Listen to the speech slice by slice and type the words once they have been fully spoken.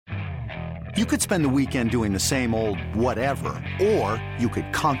You could spend the weekend doing the same old whatever, or you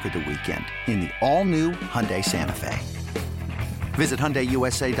could conquer the weekend in the all-new Hyundai Santa Fe. Visit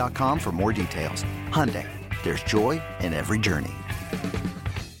HyundaiUSA.com for more details. Hyundai, there's joy in every journey.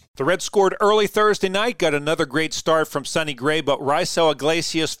 The Reds scored early Thursday night, got another great start from Sonny Gray, but Raisel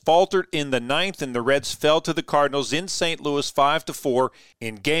Iglesias faltered in the ninth, and the Reds fell to the Cardinals in St. Louis 5-4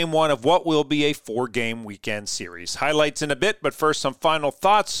 in Game 1 of what will be a 4-game weekend series. Highlights in a bit, but first some final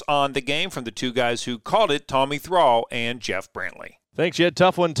thoughts on the game from the two guys who called it, Tommy Thrall and Jeff Brantley. Thanks, Jed.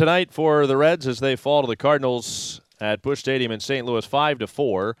 Tough one tonight for the Reds as they fall to the Cardinals at Busch Stadium in St. Louis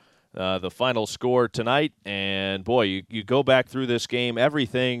 5-4. The final score tonight, and boy, you go back through this game,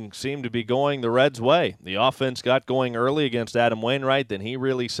 everything seemed to be going the Reds' way. The offense got going early against Adam Wainwright, then he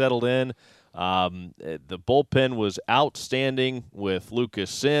really settled in. The bullpen was outstanding with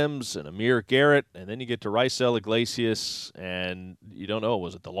Lucas Sims and Amir Garrett, and then you get to Raisel Iglesias, and you don't know,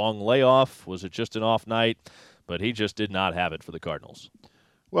 was it the long layoff? Was it just an off night? But he just did not have it for the Cardinals.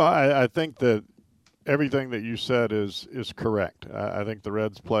 Well, I think that everything that you said is correct. I think the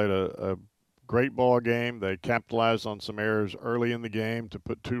Reds played a great ball game. They capitalized on some errors early in the game to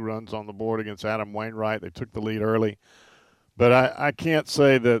put 2 runs on the board against Adam Wainwright. They took the lead early. But I can't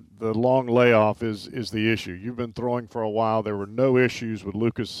say that the long layoff is the issue. You've been throwing for a while. There were no issues with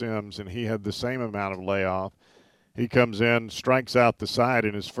Lucas Sims, and he had the same amount of layoff. He comes in, strikes out the side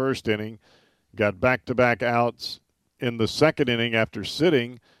in his first inning, got back-to-back outs in the second inning after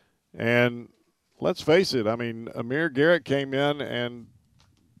sitting, and let's face it, I mean, Amir Garrett came in and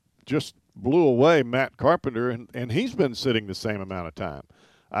just blew away Matt Carpenter, and he's been sitting the same amount of time.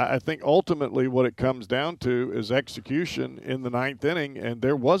 I think ultimately what it comes down to is execution in the ninth inning, and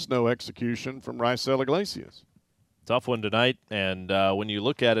there was no execution from Raisel Iglesias. Tough one tonight, and when you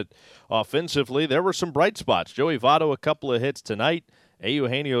look at it offensively, there were some bright spots. Joey Votto, a couple of hits tonight.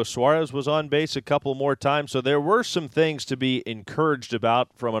 Eugenio Suarez was on base a couple more times, so there were some things to be encouraged about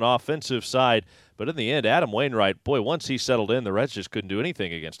from an offensive side. But in the end, Adam Wainwright, boy, once he settled in, the Reds just couldn't do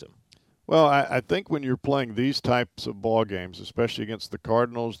anything against him. Well, I think when you're playing these types of ball games, especially against the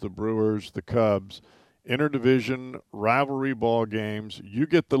Cardinals, the Brewers, the Cubs, interdivision rivalry ball games, you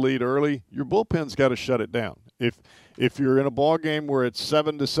get the lead early, your bullpen's got to shut it down. If you're in a ball game where it's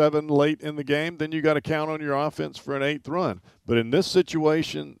 7-7 late in the game, then you got to count on your offense for an 8th run. But in this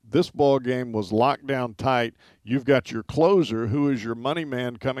situation, this ball game was locked down tight. You've got your closer, who is your money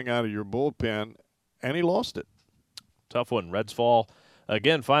man coming out of your bullpen, and he lost it. Tough one. Reds fall.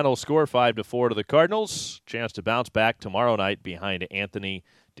 Again, final score 5-4 to the Cardinals. Chance to bounce back tomorrow night behind Anthony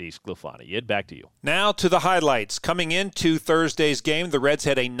DeSclafani. Yed, back to you. Now to the highlights. Coming into Thursday's game, the Reds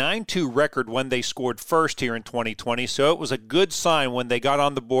had a 9-2 record when they scored first here in 2020, so it was a good sign when they got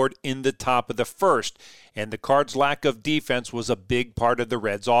on the board in the top of the first. And the Cards' lack of defense was a big part of the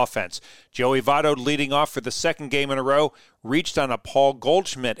Reds' offense. Joey Votto, leading off for the second game in a row, reached on a Paul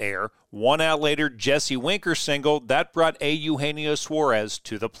Goldschmidt error. 1 out later, Jesse Winker singled. That brought Eugenio Suarez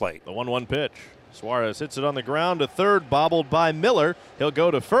to the plate. The 1-1 pitch. Suarez hits it on the ground to third, bobbled by Miller. He'll go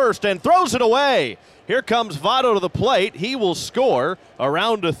to first and throws it away. Here comes Votto to the plate. He will score.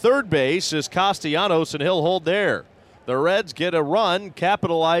 Around to third base is Castellanos, and he'll hold there. The Reds get a run,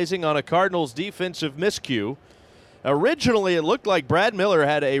 capitalizing on a Cardinals defensive miscue. Originally, it looked like Brad Miller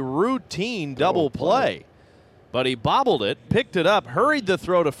had a routine double play, but he bobbled it, picked it up, hurried the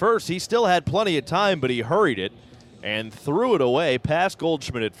throw to first. He still had plenty of time, but he hurried it and threw it away past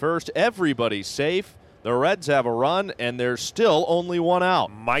Goldschmidt at first. Everybody's safe. The Reds have a run, and there's still only 1 out.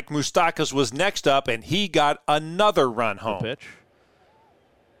 Mike Moustakas was next up, and he got another run home. Pitch.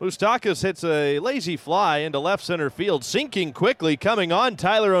 Moustakas hits a lazy fly into left center field, sinking quickly, coming on.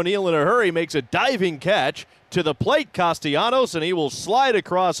 Tyler O'Neill in a hurry makes a diving catch to the plate, Castellanos, and he will slide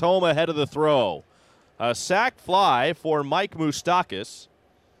across home ahead of the throw. A sac fly for Mike Moustakas.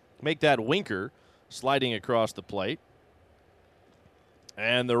 Make that Winker sliding across the plate.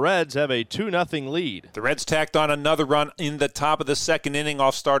 And the Reds have a 2-0 lead. The Reds tacked on another run in the top of the second inning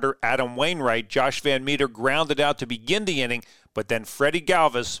off starter Adam Wainwright. Josh Van Meter grounded out to begin the inning, but then Freddie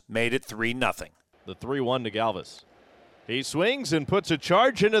Galvis made it 3-0. The 3-1 to Galvis. He swings and puts a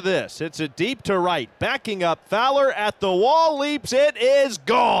charge into this. Hits it deep to right. Backing up Fowler at the wall, leaps. It is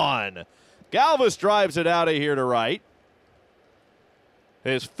gone. Galvis drives it out of here to right.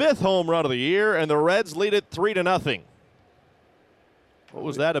 His 5th home run of the year, and the Reds lead it 3-0. What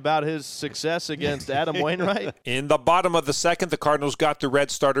was that about his success against Adam Wainwright? In the bottom of the second, the Cardinals got the Red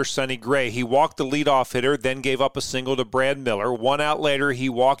starter Sonny Gray. He walked the leadoff hitter, then gave up a single to Brad Miller. 1 out later, he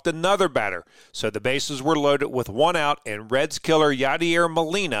walked another batter. So the bases were loaded with 1 out, and Reds killer Yadier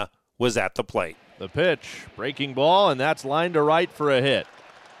Molina was at the plate. The pitch, breaking ball, and that's lined to right for a hit.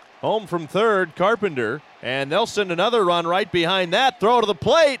 Home from third, Carpenter, and they'll send another run right behind that. Throw to the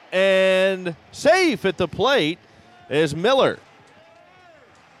plate, and safe at the plate is Miller.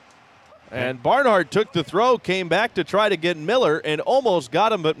 And Barnhart took the throw, came back to try to get Miller, and almost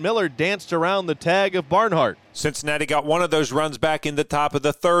got him, but Miller danced around the tag of Barnhart. Cincinnati got one of those runs back in the top of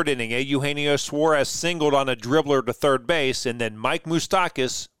the third inning. Eugenio Suarez singled on a dribbler to third base, and then Mike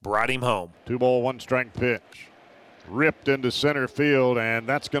Moustakas brought him home. 2-ball, 1-strike pitch. Ripped into center field, and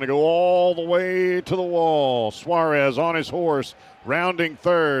that's going to go all the way to the wall. Suarez on his horse, rounding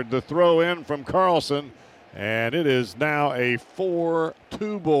third. The throw in from Carlson, and it is now a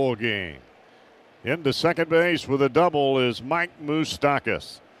 4-2 ball game. Into second base with a double is Mike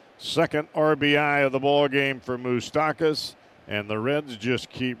Moustakas. Second RBI of the ball game for Moustakas, and the Reds just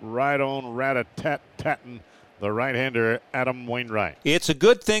keep right on rat-a-tat-tatting the right-hander Adam Wainwright. It's a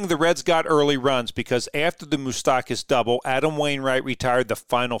good thing the Reds got early runs because after the Moustakas double, Adam Wainwright retired the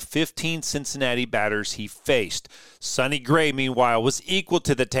final 15 Cincinnati batters he faced. Sonny Gray, meanwhile, was equal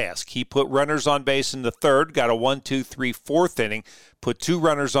to the task. He put runners on base in the third, got a 1-2-3 fourth inning, put 2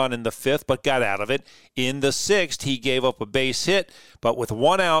 runners on in the fifth, but got out of it. In the sixth, he gave up a base hit, but with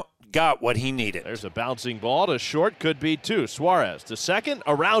 1 out, got what he needed. There's a bouncing ball to short, could be 2. Suarez to second,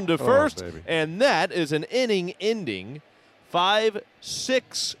 around to first, and that is an inning-ending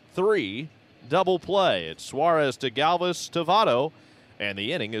 5-6-3 double play. It's Suarez to Galvis to Votto, and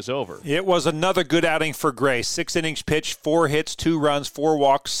the inning is over. It was another good outing for Gray. 6 innings pitched, 4 hits, 2 runs, 4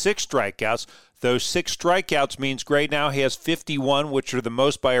 walks, 6 strikeouts. Those 6 strikeouts means Gray now has 51, which are the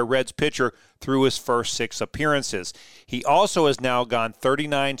most by a Reds pitcher through his first 6 appearances. He also has now gone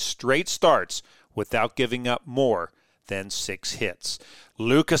 39 straight starts without giving up more than 6 hits.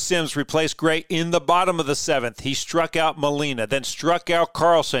 Lucas Sims replaced Gray in the bottom of the 7th. He struck out Molina, then struck out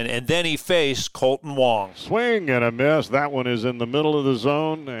Carlson, and then he faced Colton Wong. Swing and a miss. That one is in the middle of the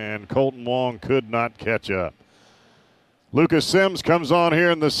zone, and Colton Wong could not catch up. Lucas Sims comes on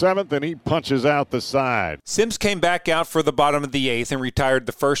here in the 7th, and he punches out the side. Sims came back out for the bottom of the 8th and retired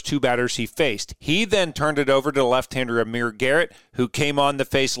the first 2 batters he faced. He then turned it over to left-hander Amir Garrett, who came on to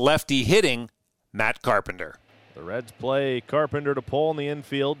face lefty hitting Matt Carpenter. The Reds play Carpenter to pull in the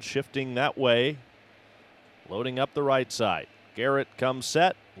infield, shifting that way, loading up the right side. Garrett comes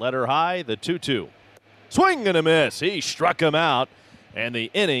set, letter high, the 2-2. Swing and a miss. He struck him out, and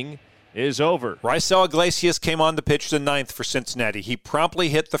the inning is over. Raisel Iglesias came on to pitch the 9th for Cincinnati. He promptly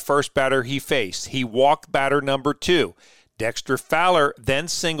hit the first batter he faced. He walked batter number 2. Dexter Fowler then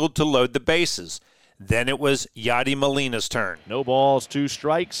singled to load the bases. Then it was Yadi Molina's turn. No balls, 2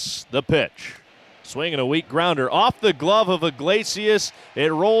 strikes, the pitch. Swing and a weak grounder off the glove of Iglesias.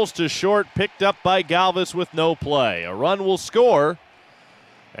 It rolls to short, picked up by Galvis with no play. A run will score,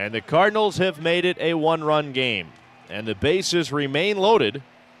 and the Cardinals have made it a 1-run game. And the bases remain loaded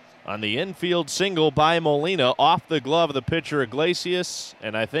on the infield single by Molina off the glove of the pitcher Iglesias.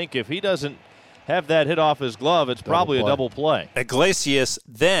 And I think if he doesn't have that hit off his glove, it's probably a double play. Iglesias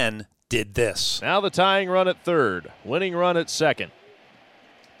then did this. Now the tying run at third, winning run at second.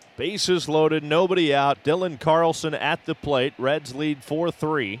 Bases loaded, nobody out. Dylan Carlson at the plate. Reds lead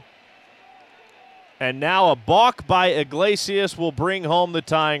 4-3. And now a balk by Iglesias will bring home the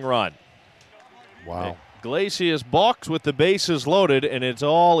tying run. Wow. Iglesias balks with the bases loaded, and it's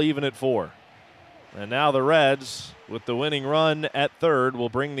all even at 4. And now the Reds, with the winning run at third, will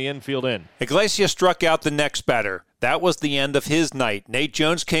bring the infield in. Iglesias struck out the next batter. That was the end of his night. Nate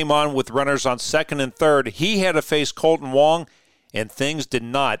Jones came on with runners on second and third. He had to face Colton Wong, and things did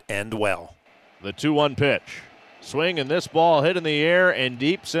not end well. The 2-1 pitch. Swing, and this ball hit in the air and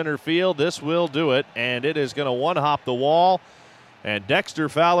deep center field. This will do it, and it is going to one-hop the wall. And Dexter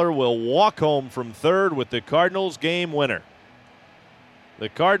Fowler will walk home from third with the Cardinals game winner. The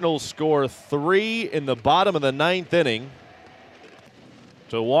Cardinals score 3 in the bottom of the 9th inning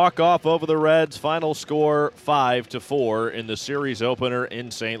to walk off over the Reds. Final score 5-4 in the series opener in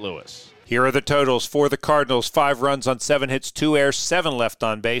St. Louis. Here are the totals for the Cardinals. 5 runs on 7 hits, 2 errors, 7 left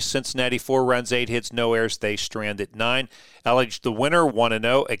on base. Cincinnati 4 runs, 8 hits, no errors. They strand at 9. Elledge the winner,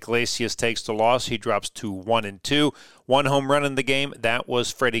 1-0. Iglesias takes the loss. He drops to 1-2. 1 home run in the game. That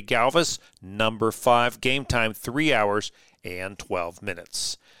was Freddie Galvis, number 5. Game time 3 hours and 12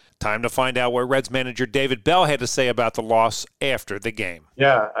 minutes. Time to find out what Reds manager David Bell had to say about the loss after the game.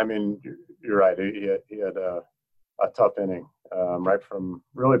 Yeah, I mean, you're right. He had a tough inning. Right from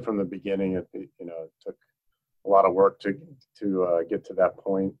the beginning, it took a lot of work to get to that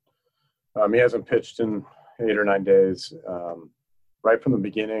point. He hasn't pitched in 8 or 9 days. Right from the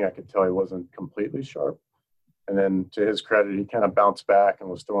beginning, I could tell he wasn't completely sharp. And then to his credit, he kind of bounced back and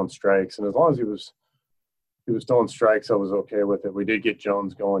was throwing strikes. And as long as he was he was throwing strikes, I was okay with it. We did get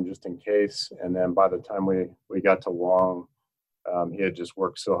Jones going just in case, and then by the time we got to Wong, he had just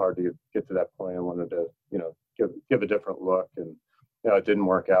worked so hard to get to that point and wanted to, give a different look, and it didn't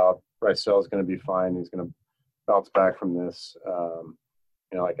work out. Rysell is going to be fine. He's going to bounce back from this.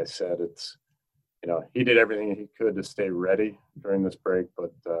 Like I said, it's he did everything he could to stay ready during this break,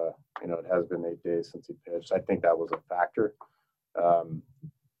 but it has been 8 days since he pitched. I think that was a factor.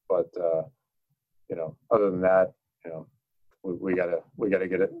 Other than that, we gotta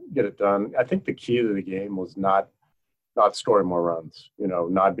get it done. I think the key to the game was not scoring more runs.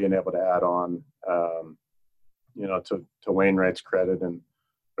 Not being able to add on. To Wainwright's credit and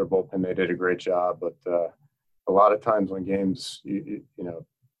their bullpen, they did a great job. But a lot of times when games, the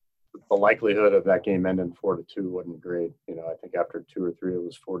likelihood of that game ending 4-2 wasn't great. I think after 2 or 3, it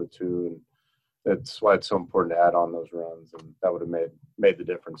was 4-2, and that's why it's so important to add on those runs, and that would have made the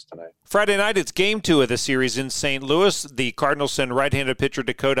difference tonight. Friday night, it's game 2 of the series in St. Louis. The Cardinals send right-handed pitcher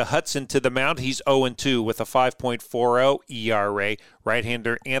Dakota Hudson to the mound. He's 0-2 with a 5.40 ERA.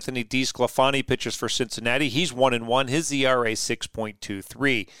 Right-hander Anthony DeSclafani pitches for Cincinnati. He's 1-1. His ERA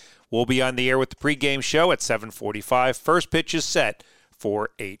 6.23. We'll be on the air with the pregame show at 7:45. First pitch is set for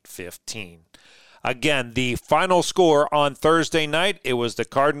 8:15. Again, the final score on Thursday night, it was the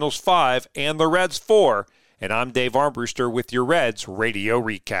Cardinals 5 and the Reds 4. And I'm Dave Armbruster with your Reds Radio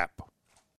Recap.